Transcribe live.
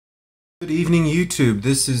Good evening, YouTube.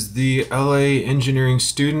 This is the LA engineering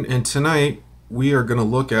student, and tonight we are going to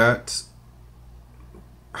look at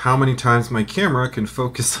how many times my camera can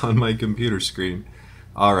focus on my computer screen.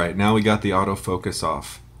 Alright, now we got the autofocus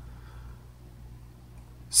off.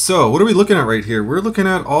 So, what are we looking at right here? We're looking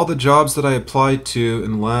at all the jobs that I applied to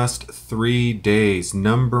in the last 3 days,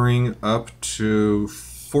 numbering up to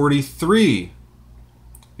 43,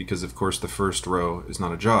 because of course the first row is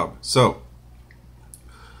not a job. So,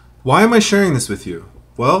 why am I sharing this with you?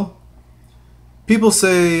 Well, people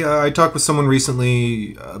say, I talked with someone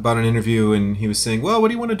recently about an interview, and he was saying, well, what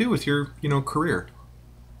do you want to do with your, career?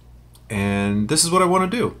 And this is what I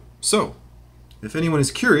want to do. So, if anyone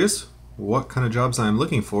is curious what kind of jobs I'm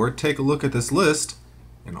looking for, take a look at this list,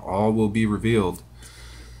 and all will be revealed.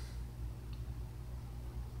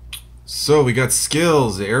 So, we got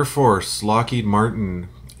skills, Air Force, Lockheed Martin.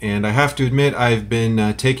 And I have to admit, I've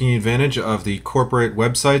been taking advantage of the corporate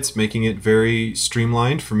websites, making it very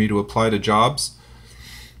streamlined for me to apply to jobs.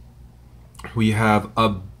 We have a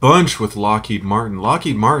bunch with Lockheed Martin.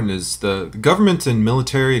 Lockheed Martin is the government and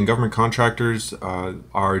military and government contractors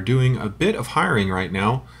are doing a bit of hiring right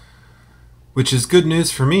now, which is good news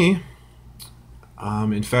for me.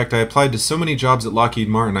 In fact, I applied to so many jobs at Lockheed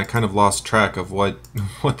Martin, I kind of lost track of what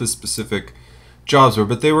the specific jobs were,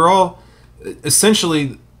 but they were all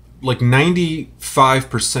essentially like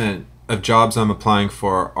 95% of jobs I'm applying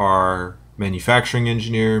for are manufacturing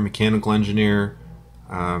engineer, mechanical engineer,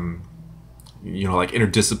 like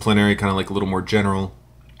interdisciplinary, kind of like a little more general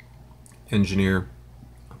engineer.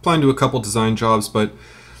 Applying to a couple design jobs, but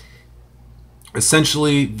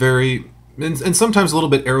essentially very, and sometimes a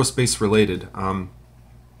little bit aerospace related.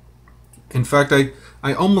 In fact,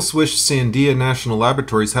 I almost wish Sandia National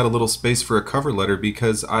Laboratories had a little space for a cover letter,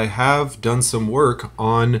 because I have done some work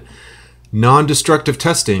on non-destructive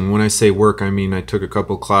testing. When I say work, I mean I took a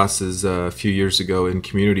couple classes a few years ago in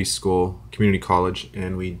community college,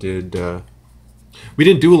 and we didn't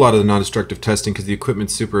do a lot of the non-destructive testing because the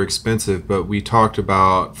equipment's super expensive, but we talked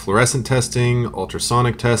about fluorescent testing,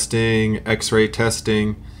 ultrasonic testing, X-ray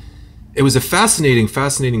testing. It was a fascinating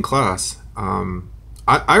class.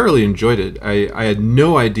 I really enjoyed it. I had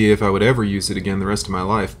no idea if I would ever use it again the rest of my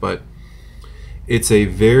life, but it's a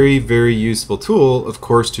very, very useful tool, of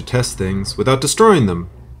course, to test things without destroying them.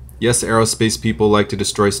 Yes, aerospace people like to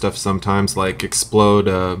destroy stuff sometimes, like explode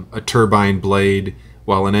a turbine blade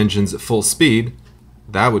while an engine's at full speed.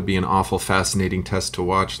 That would be an awful fascinating test to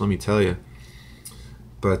watch, let me tell you.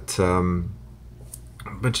 But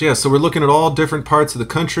yeah, so we're looking at all different parts of the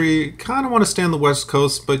country. Kind of want to stay on the West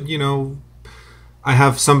Coast, but I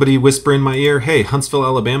have somebody whisper in my ear, hey, Huntsville,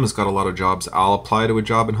 Alabama's got a lot of jobs. I'll apply to a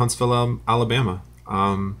job in Huntsville, Alabama.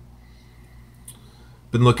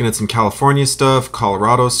 Been looking at some California stuff,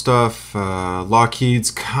 Colorado stuff,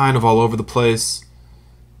 Lockheed's kind of all over the place.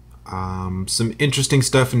 Some interesting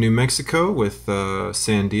stuff in New Mexico with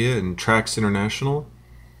Sandia and Trax International,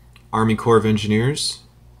 Army Corps of Engineers.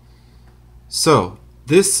 So,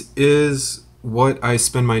 this is what I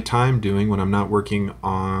spend my time doing when I'm not working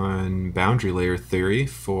on boundary layer theory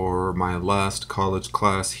for my last college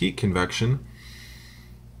class, heat convection.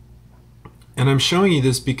 And I'm showing you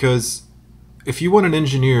this because if you want an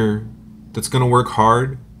engineer that's going to work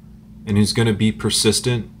hard and who's going to be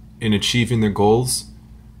persistent in achieving their goals,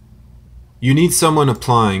 you need someone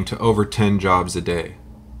applying to over 10 jobs a day.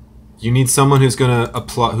 You need someone who's going to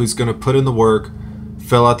apply, who's going to put in the work,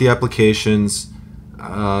 fill out the applications,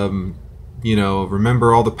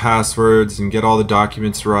 remember all the passwords and get all the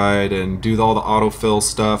documents right and do all the autofill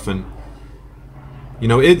stuff. And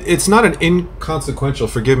it's not an inconsequential,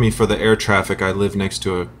 forgive me for the air traffic, I live next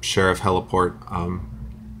to a sheriff heliport.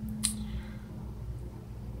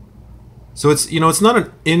 So it's not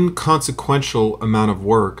an inconsequential amount of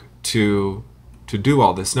work to do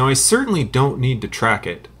all this. Now, I certainly don't need to track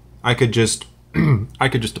it. I could just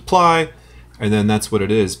apply, and then that's what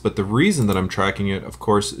it is. But the reason that I'm tracking it, of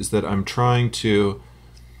course, is that I'm trying to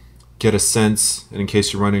get a sense, and in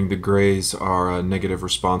case you're wondering, the grays are negative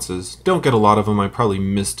responses. Don't get a lot of them. I probably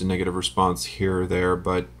missed a negative response here or there,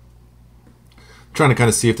 but I'm trying to kind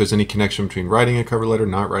of see if there's any connection between writing a cover letter,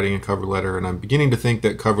 not writing a cover letter, and I'm beginning to think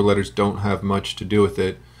that cover letters don't have much to do with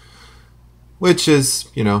it, which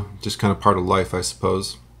is, just kind of part of life, I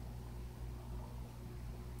suppose.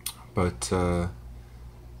 But, oh,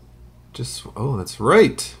 that's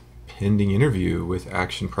right. Pending interview with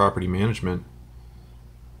Action Property Management.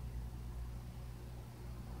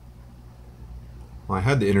 Well, I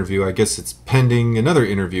had the interview. I guess it's pending another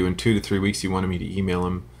interview in 2 to 3 weeks. You wanted me to email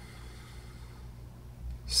him.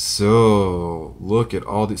 So, look at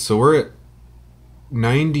all these. So we're at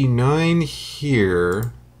 99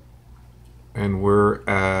 here. and we're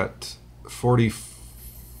at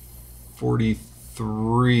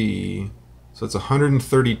 43. So it's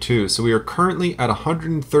 132. So we are currently at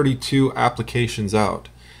 132 applications out.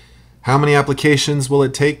 How many applications will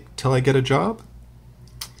it take till I get a job?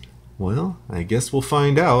 Well, I guess we'll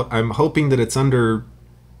find out. I'm hoping that it's under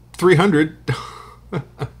 300.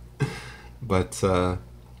 But,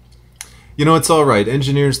 you know, it's all right.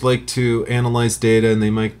 Engineers like to analyze data, and they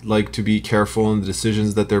might like to be careful in the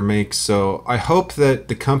decisions that they make. So I hope that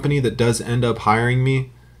the company that does end up hiring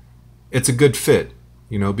me, it's a good fit,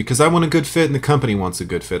 you know, because I want a good fit and the company wants a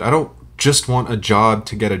good fit. I don't just want a job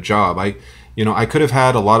to get a job. I could have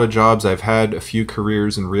had a lot of jobs. I've had a few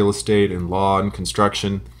careers in real estate and law and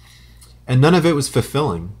construction, and none of it was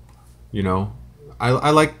fulfilling, you know.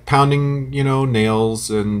 I like pounding, you know,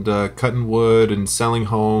 nails and cutting wood and selling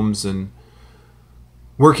homes and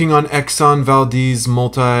working on Exxon Valdez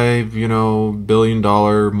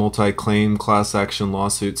multi-billion-dollar multi-claim class action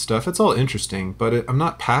lawsuit stuff. It's all interesting, but I'm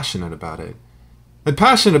not passionate about it. I'm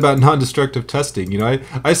passionate about non-destructive testing. You know,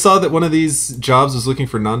 I saw that one of these jobs was looking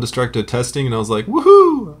for non-destructive testing, and I was like,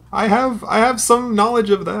 woohoo! I have some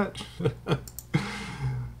knowledge of that.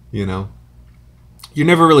 You know, you're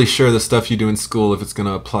never really sure the stuff you do in school if it's going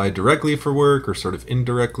to apply directly for work or sort of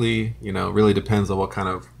indirectly. You know, it really depends on what kind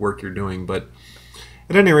of work you're doing. But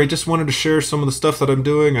at any rate, just wanted to share some of the stuff that I'm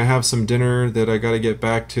doing. I have some dinner that I got to get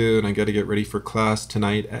back to, and I got to get ready for class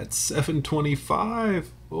tonight at 7:25.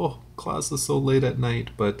 Oh, class is so late at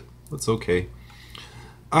night, but that's okay.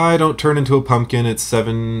 I don't turn into a pumpkin at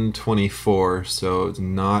 7:24, so it's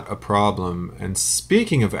not a problem. And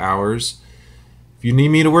speaking of hours, if you need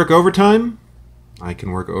me to work overtime, I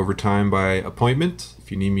can work overtime by appointment.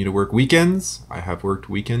 If you need me to work weekends, I have worked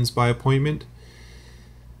weekends by appointment.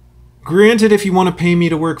 Granted, if you want to pay me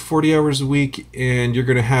to work 40 hours a week and you're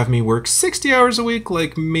going to have me work 60 hours a week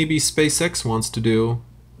like maybe SpaceX wants to do,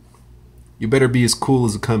 you better be as cool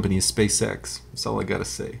as a company as SpaceX. That's all I got to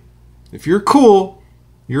say. If you're cool,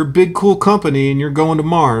 you're a big cool company and you're going to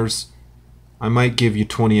Mars, I might give you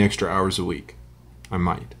 20 extra hours a week. I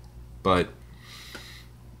might. But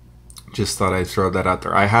just thought I'd throw that out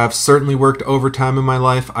there. I have certainly worked overtime in my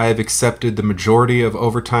life. I have accepted the majority of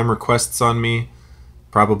overtime requests on me.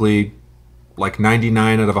 Probably like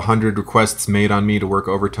 99 out of 100 requests made on me to work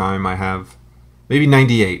overtime. I have maybe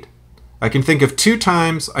 98. I can only think of two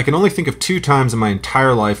times in my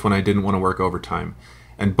entire life when I didn't want to work overtime.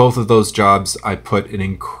 And both of those jobs I put an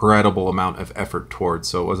incredible amount of effort towards,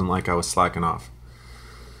 so it wasn't like I was slacking off.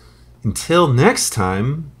 Until next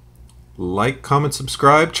time, like, comment,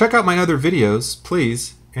 subscribe, check out my other videos,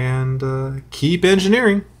 please, and keep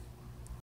engineering.